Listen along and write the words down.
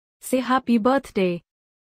say happy birthday.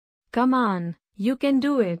 Come on, you can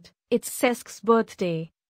do it. It's Cesk's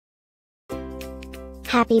birthday.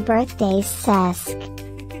 Happy birthday, Cesc.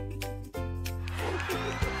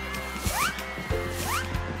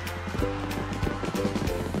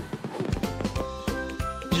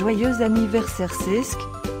 Joyeux anniversaire, Cesc.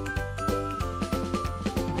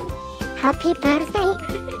 Happy birthday,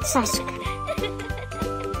 Cesc.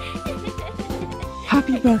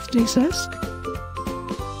 Happy birthday, Cesc.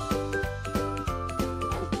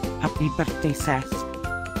 Happy birthday, Cesc.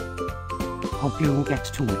 Hope you get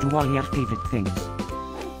to do all your favorite things.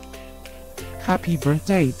 Happy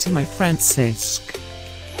birthday to my friend Cesc.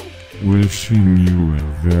 Wishing you a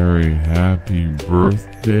very happy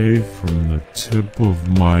birthday from the tip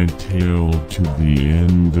of my tail to the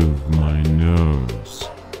end of my nose.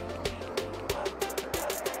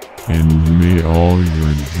 And may all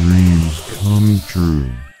your dreams come true.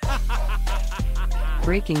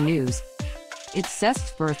 Breaking news. It's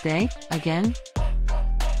Cesk's birthday, again?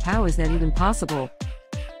 How is that even possible?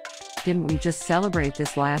 Didn't we just celebrate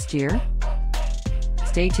this last year?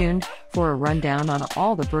 Stay tuned for a rundown on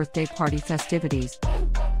all the birthday party festivities.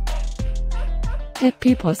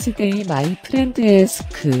 Happy birthday, my friend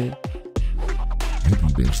Cesc.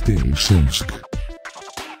 Happy birthday, Cesc.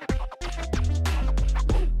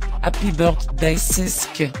 Happy birthday,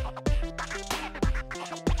 Cesc.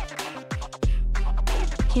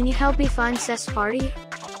 Can you help me find Cesk's party?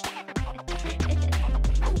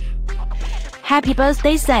 Happy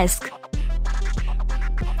birthday, Cesc.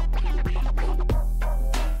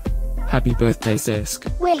 Happy birthday, Cesc.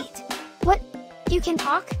 Wait, what? You can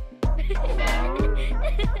talk?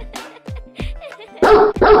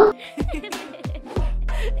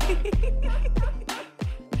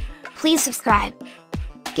 Please subscribe,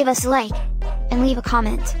 give us a like, and leave a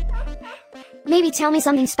comment. Maybe tell me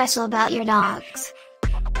something special about your dogs.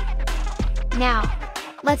 Now,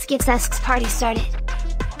 let's get Cesk's party started.